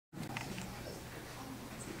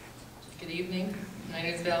evening. My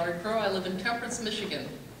name is Valerie Crow. I live in Temperance, Michigan.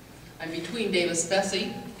 I'm between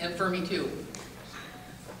Davis-Besse and Fermi 2.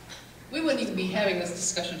 We wouldn't even be having this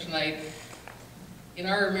discussion tonight. In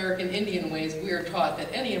our American Indian ways, we are taught that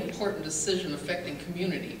any important decision affecting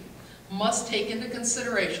community must take into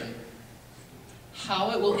consideration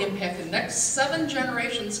how it will impact the next 7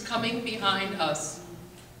 generations coming behind us.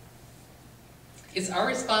 It's our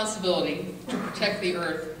responsibility to protect the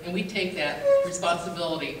earth, and we take that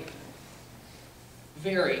responsibility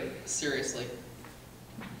very seriously.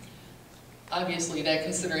 Obviously, that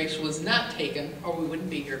consideration was not taken, or we wouldn't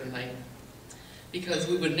be here tonight, because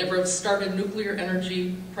we would never have started nuclear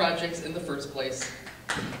energy projects in the first place.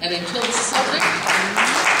 And until the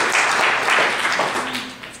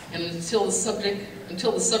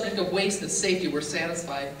subject of waste and safety were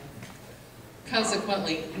satisfied,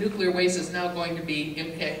 consequently, nuclear waste is now going to be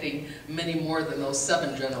impacting many more than those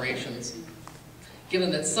 7 generations, given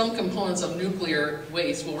that some components of nuclear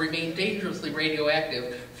waste will remain dangerously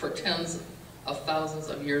radioactive for tens of thousands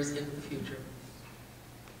of years into the future.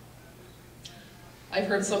 I've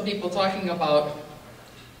heard some people talking about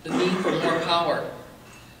the need for more power,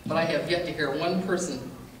 but I have yet to hear one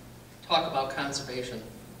person talk about conservation.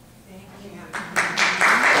 Thank you.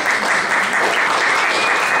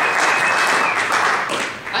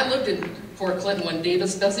 I lived in Fort Clinton when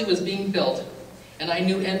Davis-Besse was being built, and I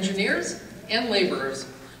knew engineers and laborers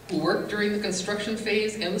who worked during the construction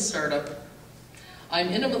phase and the startup. I'm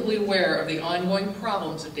intimately aware of the ongoing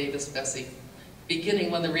problems at Davis-Besse, beginning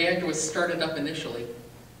when the reactor was started up initially.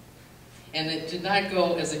 And it did not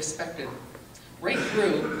go as expected, right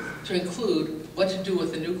through to include what to do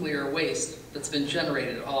with the nuclear waste that's been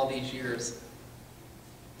generated all these years.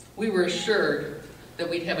 We were assured that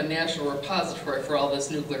we'd have a national repository for all this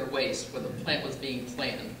nuclear waste when the plant was being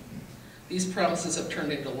planned. These promises have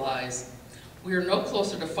turned into lies. We are no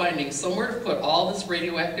closer to finding somewhere to put all this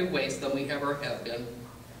radioactive waste than we ever have been.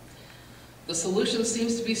 The solution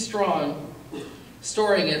seems to be storing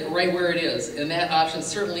it right where it is, and that option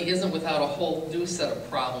certainly isn't without a whole new set of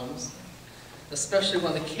problems, especially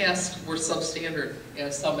when the casts were substandard,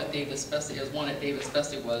 as some at Davis-Besse, as one at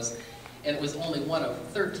Davis-Besse was, and it was only one of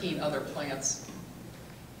 13 other plants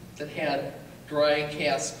that had dry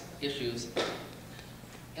cast issues.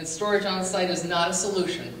 And storage on site is not a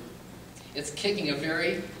solution. It's kicking a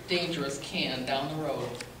very dangerous can down the road.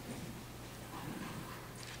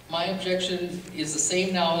 My objection is the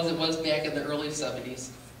same now as it was back in the early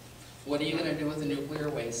 70s. What are you going to do with the nuclear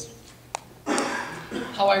waste?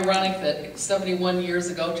 How ironic that 71 years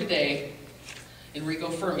ago today, Enrico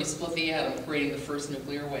Fermi split the atom, creating the first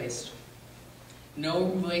nuclear waste. No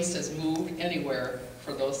waste has moved anywhere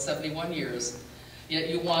for those 71 years. Yet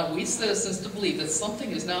you want we citizens to believe that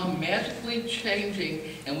something is now magically changing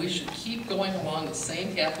and we should keep going along the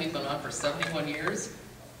same path we've been on for 71 years?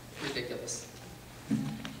 Ridiculous.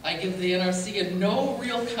 I give the NRC a no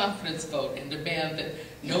real confidence vote and demand that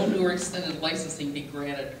no new or extended licensing be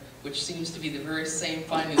granted, which seems to be the very same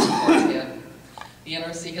findings the courts had. The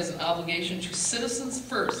NRC has an obligation to citizens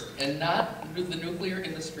first and not the nuclear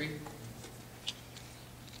industry.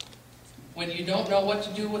 When you don't know what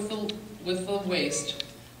to do with the waste,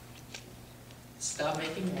 stop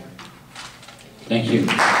making more. Thank you.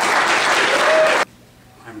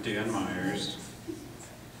 I'm Dan Myers.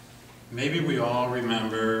 Maybe we all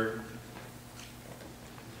remember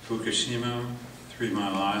Fukushima, 3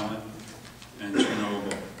 Mile Island, and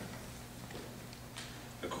Chernobyl.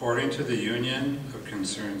 According to the Union of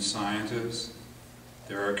Concerned Scientists,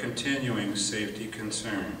 there are continuing safety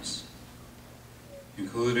concerns,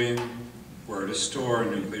 including where to store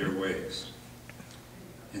nuclear waste.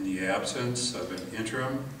 In the absence of an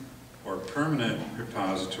interim or permanent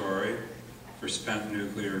repository for spent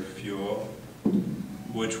nuclear fuel,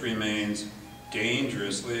 which remains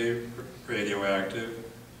dangerously radioactive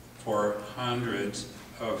for hundreds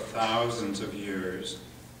of thousands of years,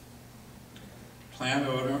 plant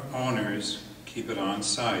owners keep it on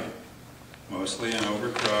site, mostly in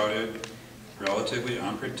overcrowded, relatively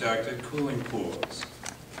unprotected cooling pools.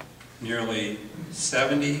 Nearly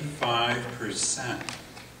 75%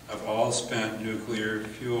 of all spent nuclear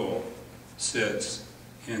fuel sits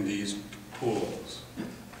in these pools.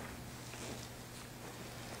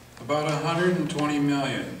 About 120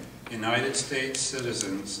 million United States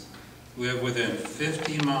citizens live within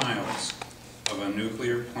 50 miles of a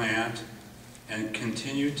nuclear plant and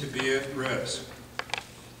continue to be at risk.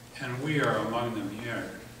 And we are among them here.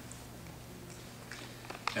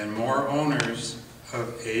 And more owners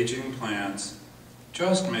of aging plants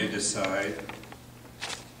just may decide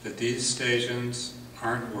that these stations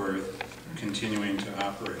aren't worth continuing to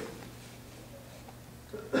operate.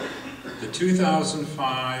 The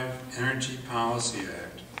 2005 Energy Policy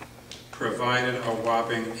Act provided a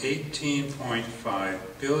whopping $18.5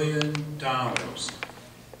 billion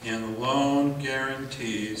in loan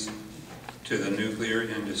guarantees to the nuclear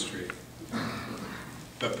industry.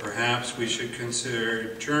 But perhaps we should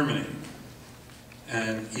consider Germany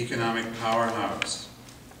an economic powerhouse.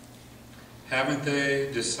 Haven't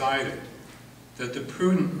they decided that the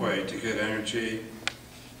prudent way to get energy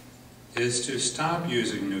is to stop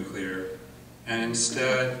using nuclear and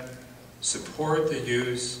instead support the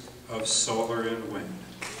use of solar and wind?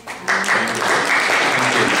 Thank you.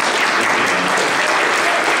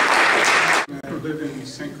 I live in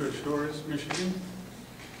St. Clair Shores, Michigan.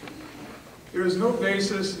 There is no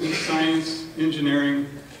basis in science, engineering,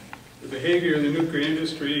 the behavior of the nuclear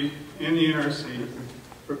industry, and the NRC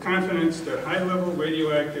for confidence that high-level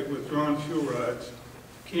radioactive withdrawn fuel rods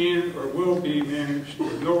can or will be managed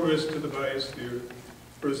with no risk to the biosphere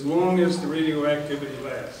for as long as the radioactivity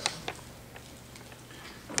lasts.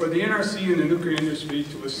 For the NRC and the nuclear industry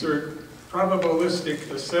to assert probabilistic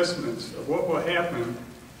assessments of what will happen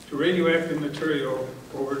to radioactive material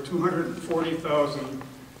over 240,000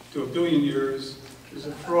 to a billion years is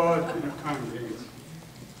a fraud and a con game.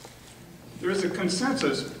 There is a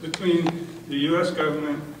consensus between the U.S.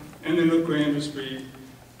 government and the nuclear industry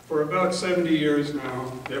for about 70 years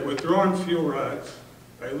now that withdrawn fuel rods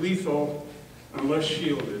are lethal unless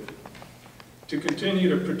shielded. To continue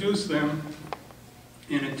to produce them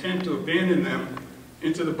and intend to abandon them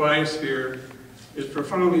into the biosphere is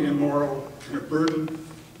profoundly immoral and a burden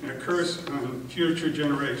and a curse on future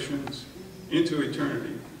generations into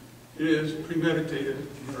eternity. It is premeditated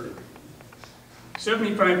murder.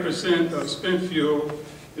 75% of spent fuel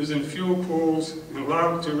is in fuel pools and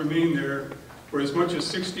allowed to remain there for as much as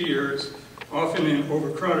 60 years, often in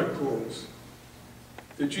overcrowded pools.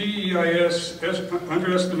 The GEIS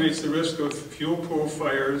underestimates the risk of fuel pool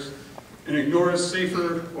fires and ignores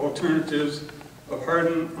safer alternatives of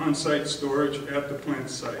hardened on-site storage at the plant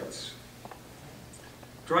sites.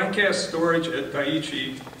 Dry cast storage at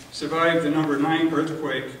Daiichi survived the number 9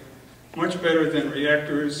 earthquake much better than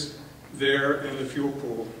reactors there in the fuel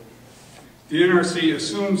pool. The NRC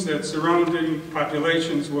assumes that surrounding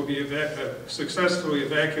populations will be successfully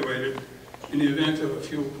evacuated in the event of a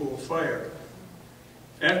fuel pool fire.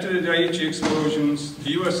 After the Daiichi explosions,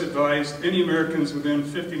 the U.S. advised any Americans within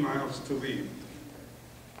 50 miles to leave.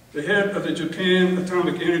 The head of the Japan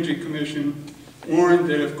Atomic Energy Commission warned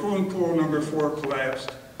that if cooling pool number 4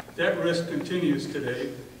 collapsed, that risk continues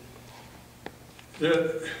today.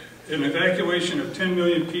 An evacuation of 10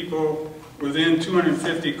 million people within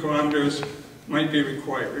 250 kilometers might be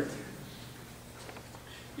required.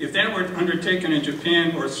 If that were undertaken in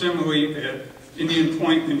Japan or similarly at Indian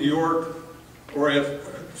Point in New York or at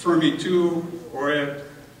Fermi 2 or at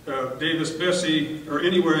Davis-Besse or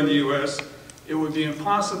anywhere in the U.S., it would be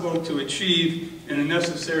impossible to achieve in a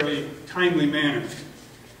necessarily timely manner.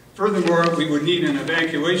 Furthermore, we would need an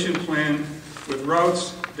evacuation plan with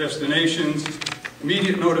routes, destinations,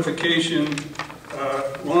 immediate notification,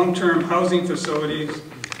 long-term housing facilities,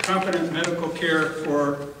 competent medical care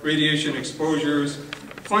for radiation exposures,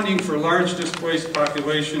 funding for large displaced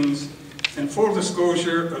populations, and full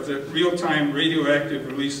disclosure of the real-time radioactive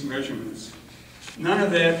release measurements. None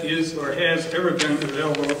of that is or has ever been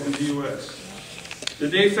available in the U.S. The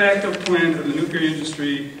de facto plan of the nuclear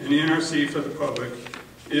industry and the NRC for the public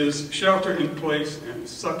is shelter in place and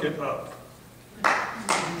suck it up.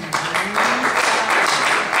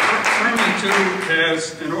 Fermi 2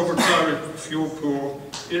 has an overcrowded fuel pool.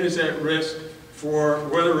 It is at risk for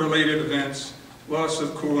weather-related events, loss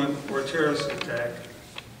of coolant, or terrorist attack.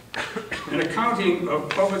 An accounting of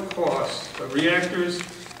public costs of reactors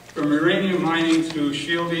from uranium mining through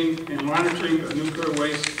shielding and monitoring of nuclear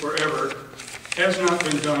waste forever has not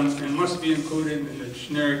been done and must be included in the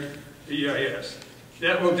generic EIS.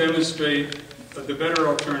 That will demonstrate the better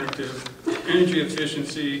alternative, energy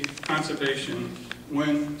efficiency, conservation,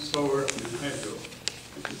 wind, solar, and hydro.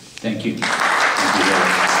 Thank you.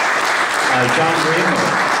 John Graham.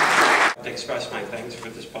 I'd like to express my thanks for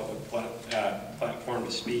this public platform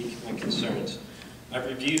to speak my concerns. I've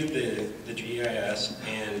reviewed the GIS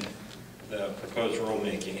and the proposed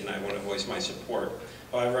rulemaking, and I want to voice my support.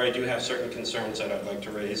 However, I do have certain concerns that I'd like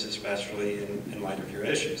to raise, especially in light of your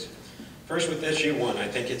issues. First, with issue 1, I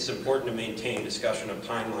think it's important to maintain discussion of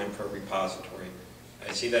timeline for a repository.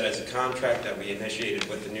 I see that as a contract that we initiated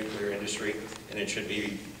with the nuclear industry, and it should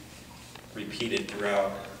be repeated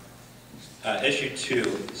throughout. Issue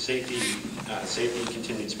 2, safety and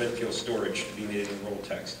continued spent fuel storage to be made in the rule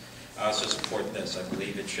text. I also support this. I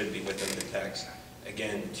believe it should be within the text.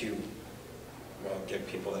 Again, to well, give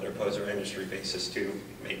people that oppose our industry basis to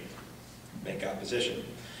make opposition.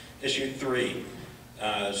 Issue 3,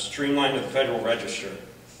 streamline the Federal Register.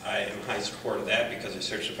 I am in high support of that because I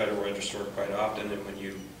search the Federal Register quite often, and when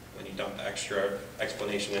you dump extra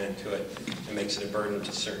explanation into it, it makes it a burden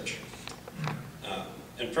to search.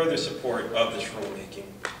 In further support of this rulemaking,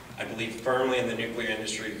 I believe firmly in the nuclear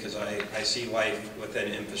industry because I see life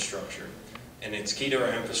within infrastructure. And it's key to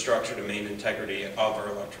our infrastructure to maintain integrity of our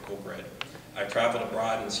electrical grid. I've traveled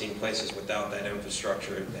abroad and seen places without that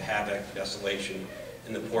infrastructure, the havoc, desolation,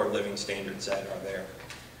 and the poor living standards that are there.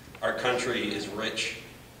 Our country is rich.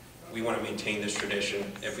 We want to maintain this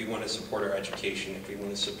tradition. If we want to support our education, if we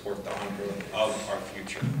want to support the ongoing of our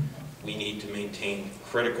future, we need to maintain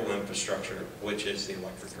critical infrastructure, which is the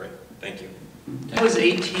electric grid. Thank you. I was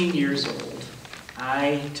 18 years old.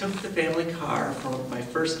 I took the family car for my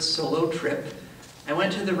first solo trip. I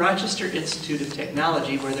went to the Rochester Institute of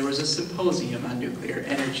Technology where there was a symposium on nuclear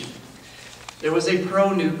energy. There was a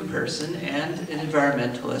pro-nuke person and an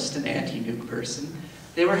environmentalist, an anti-nuke person.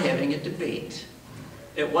 They were having a debate.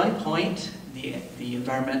 At one point, the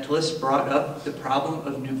environmentalist brought up the problem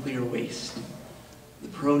of nuclear waste. The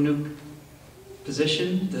pro-nuke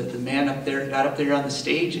position, the man up there got up there on the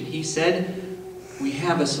stage and he said, "We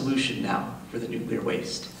have a solution now for the nuclear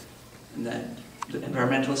waste." And then the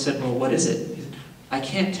environmentalist said, "Well, what is it?" He said, "I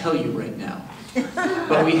can't tell you right now,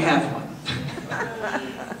 but we have one."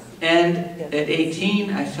 And at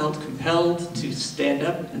 18, I felt compelled to stand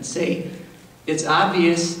up and say, "It's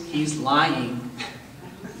obvious he's lying.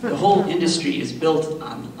 The whole industry is built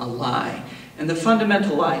on a lie. And the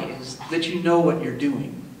fundamental lie is that you know what you're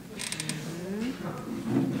doing."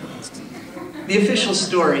 The official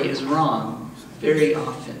story is wrong very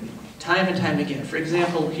often, time and time again. For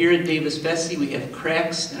example, here at Davis-Besse, we have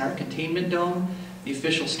cracks in our containment dome. The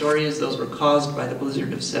official story is those were caused by the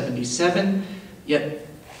blizzard of '77,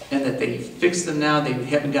 and that they fixed them now, they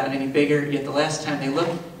haven't gotten any bigger, yet the last time they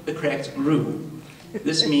looked, the cracks grew.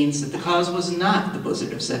 This means that the cause was not the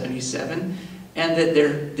blizzard of '77, and that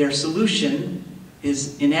their solution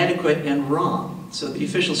is inadequate and wrong. So the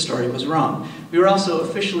official story was wrong. We were also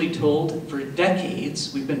officially told, for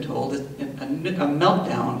decades, we've been told that a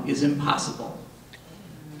meltdown is impossible.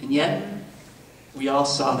 And yet, we all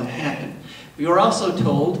saw them happen. We were also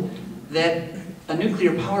told that a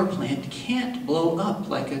nuclear power plant can't blow up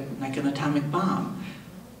like an atomic bomb.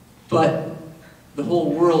 But the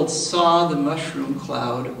whole world saw the mushroom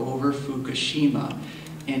cloud over Fukushima.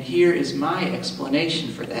 And here is my explanation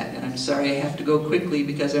for that. And I'm sorry I have to go quickly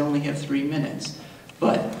because I only have 3 minutes.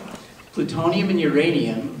 But plutonium and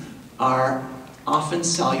uranium are often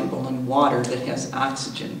soluble in water that has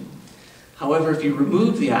oxygen. However, if you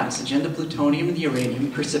remove the oxygen, the plutonium and the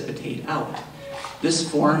uranium precipitate out. This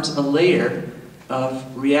forms a layer of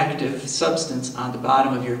reactive substance on the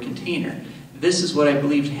bottom of your container. This is what I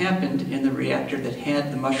believed happened in the reactor that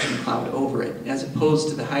had the mushroom cloud over it, as opposed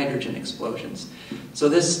to the hydrogen explosions. So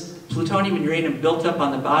this plutonium and uranium built up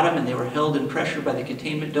on the bottom, and they were held in pressure by the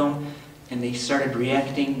containment dome, and they started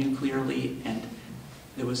reacting nuclearly, and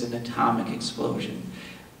there was an atomic explosion.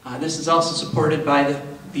 This is also supported by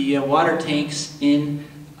the water tanks in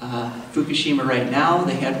Fukushima right now.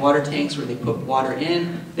 They had water tanks where they put water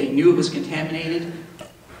in. They knew it was contaminated.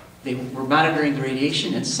 They were monitoring the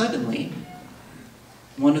radiation, and suddenly,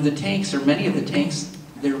 one of the tanks, or many of the tanks,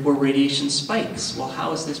 there were radiation spikes. Well,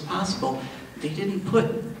 how is this possible? They didn't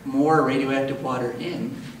put more radioactive water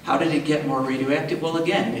in. How did it get more radioactive? Well,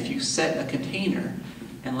 again, if you set a container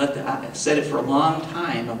and set it for a long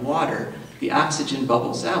time of water, the oxygen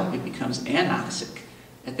bubbles out. It becomes anoxic.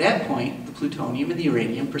 At that point, the plutonium and the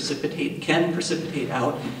uranium can precipitate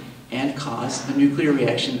out and cause a nuclear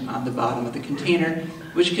reaction on the bottom of the container,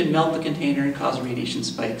 which can melt the container and cause radiation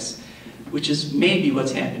spikes, which is maybe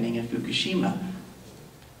what's happening in Fukushima.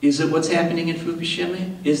 Is it what's happening in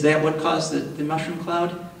Fukushima? Is that what caused the mushroom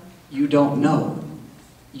cloud? You don't know.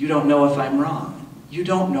 You don't know if I'm wrong. You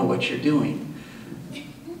don't know what you're doing.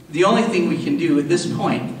 The only thing we can do at this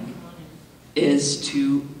point is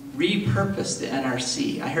to repurpose the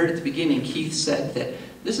NRC. I heard at the beginning Keith said that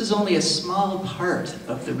this is only a small part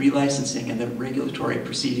of the relicensing and the regulatory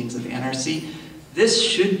proceedings of the NRC. This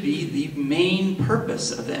should be the main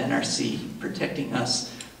purpose of the NRC, protecting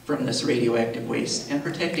us from this radioactive waste and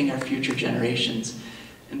protecting our future generations.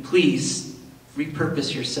 And please,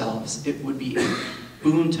 repurpose yourselves. It would be a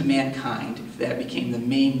boon to mankind if that became the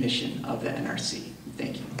main mission of the NRC.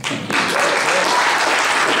 Thank you. Thank you.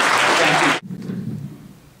 Thank you.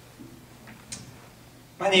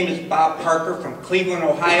 My name is Bob Parker from Cleveland,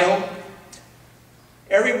 Ohio.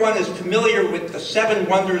 Everyone is familiar with the 7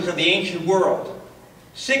 wonders of the ancient world.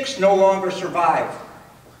 6 no longer survive.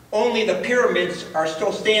 Only the pyramids are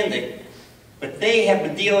still standing, but they have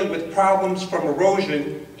been dealing with problems from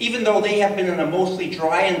erosion, even though they have been in a mostly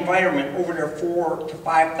dry environment over their 4,000 to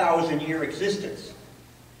 5,000 year existence.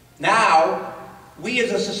 Now, we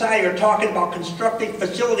as a society are talking about constructing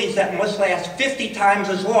facilities that must last 50 times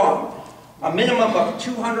as long, a minimum of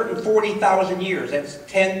 240,000 years, that's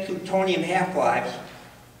 10 plutonium half-lives,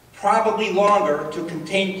 probably longer, to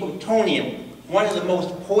contain plutonium, one of the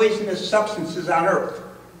most poisonous substances on Earth.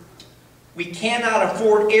 We cannot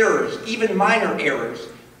afford errors, even minor errors,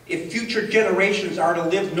 if future generations are to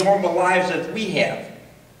live normal lives as we have.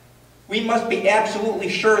 We must be absolutely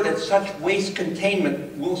sure that such waste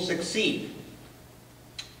containment will succeed.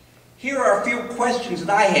 Here are a few questions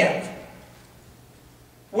that I have.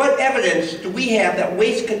 What evidence do we have that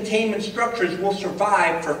waste containment structures will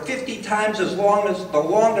survive for 50 times as long as the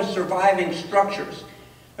longest surviving structures,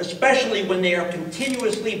 especially when they are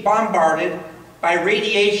continuously bombarded by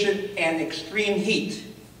radiation and extreme heat?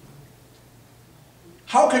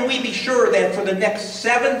 How can we be sure that for the next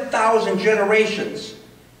 7,000 generations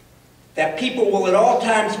that people will at all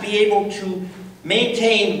times be able to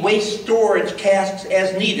maintain waste storage casks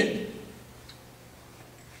as needed?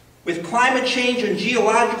 With climate change and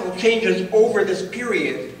geological changes over this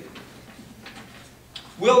period,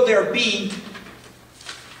 will there be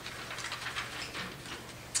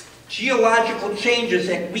geological changes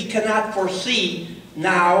that we cannot foresee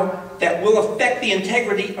now that will affect the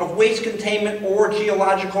integrity of waste containment or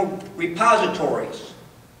geological repositories?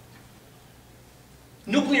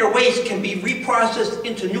 Nuclear waste can be reprocessed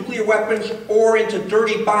into nuclear weapons or into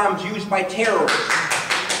dirty bombs used by terrorists.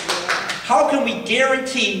 How can we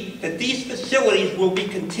guarantee that these facilities will be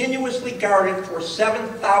continuously guarded for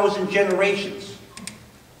 7,000 generations?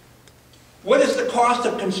 What is the cost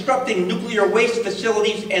of constructing nuclear waste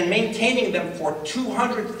facilities and maintaining them for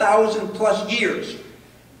 200,000 plus years?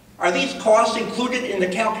 Are these costs included in the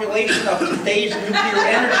calculation of today's nuclear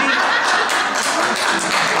energy?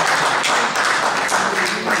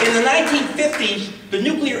 In the 1950s, the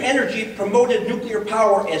nuclear energy promoted nuclear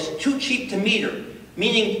power as too cheap to meter,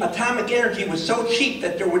 meaning atomic energy was so cheap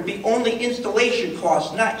that there would be only installation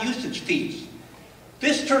costs, not usage fees.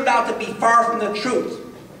 This turned out to be far from the truth.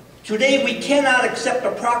 Today, we cannot accept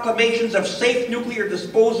the proclamations of safe nuclear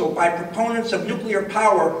disposal by proponents of nuclear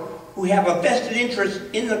power who have a vested interest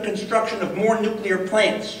in the construction of more nuclear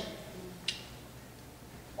plants.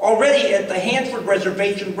 Already at the Hanford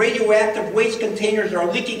Reservation, radioactive waste containers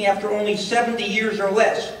are leaking after only 70 years or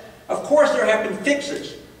less. Of course, there have been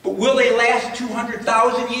fixes, but will they last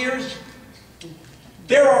 200,000 years?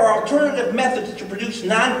 There are alternative methods to produce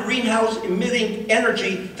non-greenhouse emitting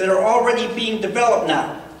energy that are already being developed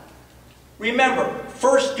now. Remember,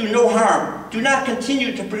 first, do no harm. Do not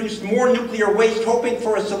continue to produce more nuclear waste hoping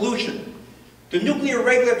for a solution. The Nuclear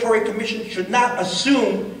Regulatory Commission should not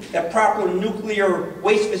assume that proper nuclear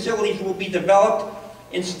waste facilities will be developed.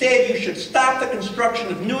 Instead, you should stop the construction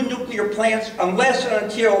of new nuclear plants unless and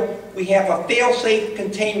until we have a fail-safe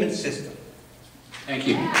containment system. Thank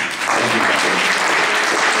you.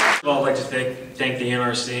 First of all, I'd like to thank the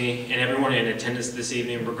NRC and everyone in attendance this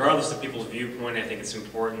evening. Regardless of people's viewpoint, I think it's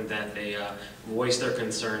important that they voice their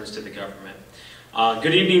concerns to the government.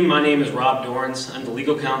 Good evening, my name is Rob Dorns. I'm the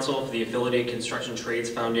legal counsel for the Affiliated Construction Trades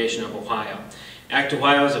Foundation of Ohio. ACT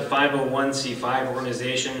Ohio is a 501c5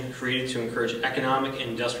 organization created to encourage economic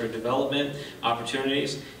and industrial development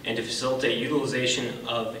opportunities and to facilitate utilization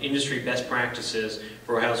of industry best practices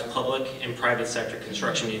for Ohio's public and private sector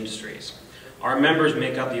construction industries. Our members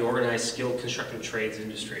make up the organized skilled construction trades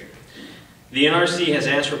industry. The NRC has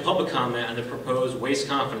asked for public comment on the proposed waste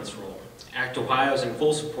confidence rule. ACT Ohio is in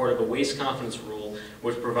full support of a waste confidence rule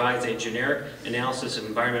which provides a generic analysis of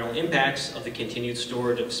environmental impacts of the continued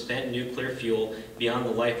storage of spent nuclear fuel beyond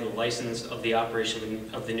the life of the license of the operation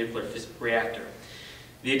of the nuclear reactor.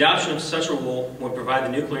 The adoption of such a rule would provide the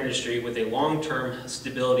nuclear industry with a long-term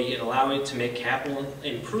stability and allow it to make capital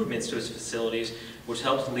improvements to its facilities, which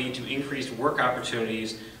helps lead to increased work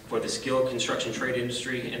opportunities for the skilled construction trade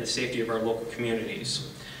industry and the safety of our local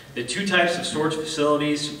communities. The two types of storage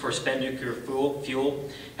facilities for spent nuclear fuel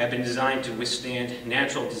have been designed to withstand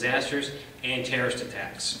natural disasters and terrorist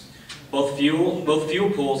attacks. Both fuel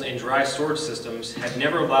pools and dry storage systems have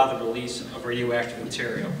never allowed the release of radioactive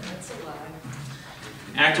material. That's a lie.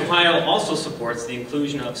 ACT Ohio also supports the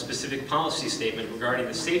inclusion of a specific policy statement regarding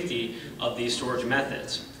the safety of these storage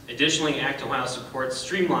methods. Additionally, ACT Ohio supports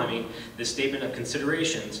streamlining the statement of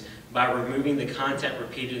considerations by removing the content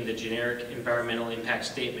repeated in the generic environmental impact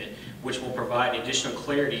statement, which will provide additional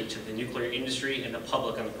clarity to the nuclear industry and the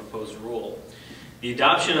public on the proposed rule. The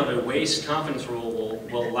adoption of a waste confidence rule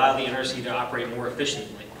will allow the NRC to operate more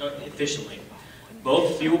efficiently.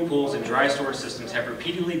 Both fuel pools and dry storage systems have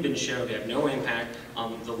repeatedly been shown to have no impact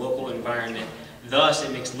on the local environment. Thus,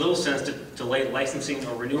 it makes little sense to delay licensing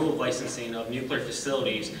or renewal of licensing of nuclear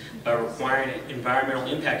facilities by requiring environmental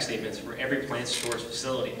impact statements for every plant storage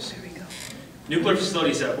facilities. Nuclear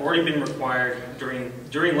facilities have already been required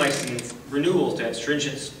during license renewals to have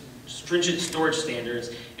stringent storage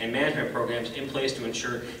standards and management programs in place to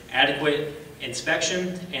ensure adequate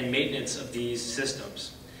inspection and maintenance of these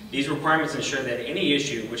systems. These requirements ensure that any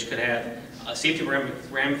issue which could have safety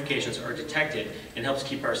ramifications are detected and helps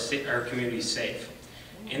keep our communities safe.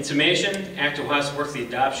 In summation, Act Ohio supports the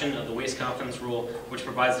adoption of the Waste Confidence Rule, which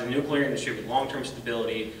provides the nuclear industry with long-term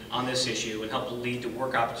stability on this issue and helps lead to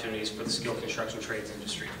work opportunities for the skilled construction trades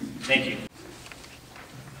industry. Thank you.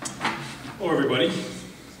 Hello, everybody.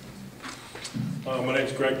 My name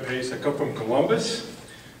is Greg Pace. I come from Columbus,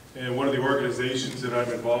 and one of the organizations that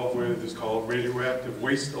I'm involved with is called Radioactive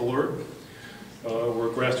Waste Alert. We're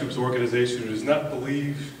a grassroots organization who does not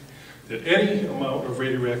believe that any amount of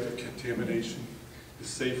radioactive contamination is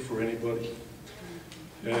safe for anybody.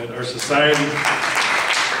 And our society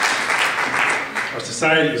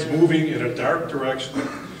is moving in a dark direction,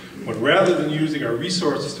 but rather than using our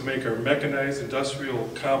resources to make our mechanized industrial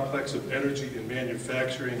complex of energy and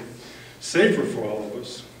manufacturing safer for all of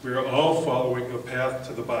us, we are all following a path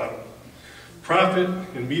to the bottom. Profit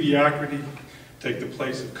and mediocrity take the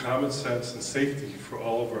place of common sense and safety for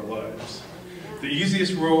all of our lives. The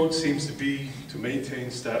easiest road seems to be to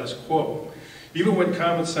maintain status quo, even when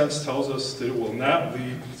common sense tells us that it will not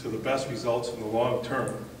lead to the best results in the long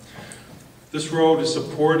term. This road is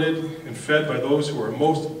supported and fed by those who are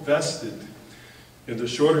most vested in the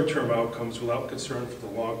shorter term outcomes without concern for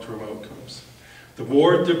the long term outcomes. The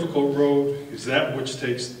more difficult road is that which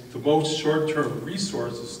takes the most short-term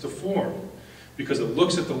resources to form, because it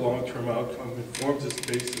looks at the long-term outcome and forms its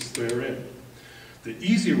basis therein. The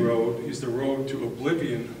easy road is the road to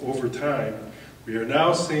oblivion over time. We are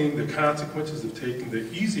now seeing the consequences of taking the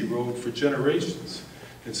easy road for generations,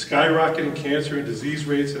 and skyrocketing cancer and disease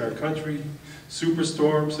rates in our country,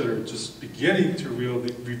 superstorms that are just beginning to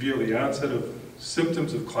reveal the onset of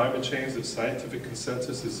symptoms of climate change that scientific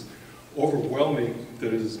consensus is overwhelming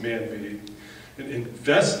that it is man-made, and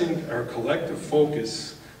investing our collective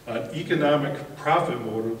focus on economic profit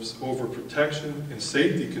motives over protection and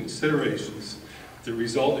safety considerations that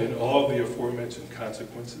result in all the aforementioned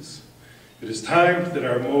consequences. It is time that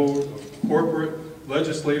our mode of corporate,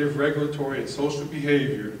 legislative, regulatory, and social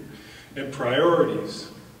behavior and priorities,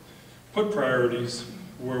 put priorities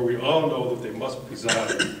where we all know that they must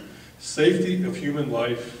reside. Safety of human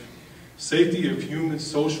life, safety of human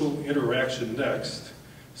social interaction next,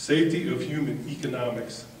 safety of human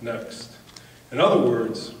economics next. In other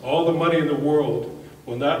words, all the money in the world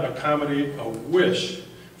will not accommodate a wish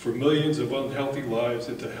for millions of unhealthy lives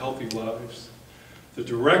into healthy lives. The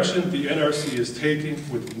direction the NRC is taking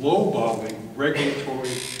with lowballing regulatory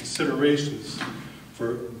considerations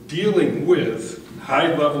for dealing with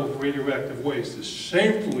high-level radioactive waste is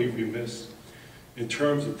shamefully remiss in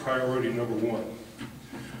terms of priority number one.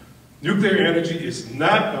 Nuclear energy is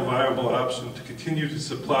not a viable option to continue to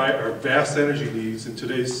supply our vast energy needs in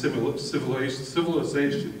today's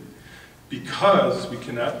civilization because we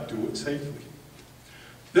cannot do it safely.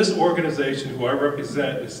 This organization, who I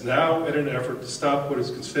represent, is now in an effort to stop what is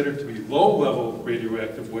considered to be low-level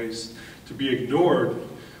radioactive waste to be ignored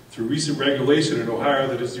through recent regulation in Ohio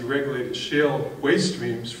that has deregulated shale waste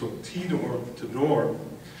streams from T-norm to norm,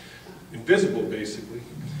 invisible basically,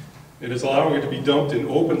 and is allowing it to be dumped in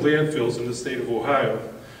open landfills in the state of Ohio.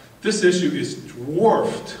 This issue is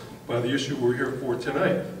dwarfed by the issue we're here for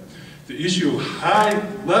tonight. The issue of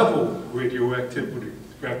high-level radioactive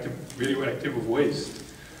waste.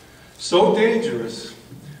 So dangerous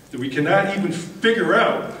that we cannot even figure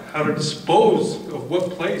out how to dispose of what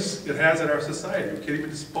place it has in our society. We can't even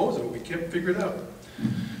dispose of it. We can't figure it out.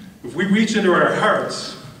 If we reach into our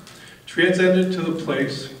hearts, transcend it to the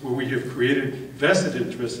place where we have created vested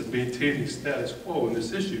interest in maintaining status quo in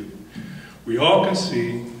this issue, we all can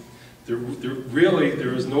see there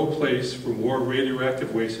is no place for more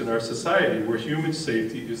radioactive waste in our society where human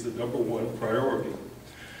safety is the #1 priority.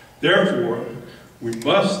 Therefore, we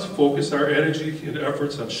must focus our energy and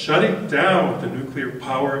efforts on shutting down the nuclear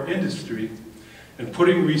power industry and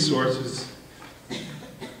putting resources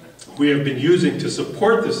we have been using to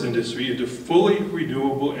support this industry into fully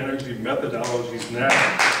renewable energy methodologies now.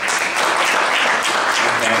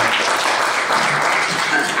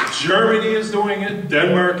 Germany is doing it,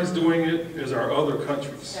 Denmark is doing it, as are other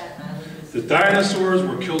countries. The dinosaurs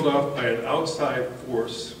were killed off by an outside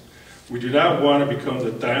force. We do not want to become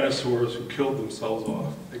the dinosaurs who killed themselves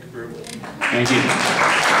off. Thank you very much. Thank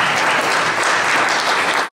you.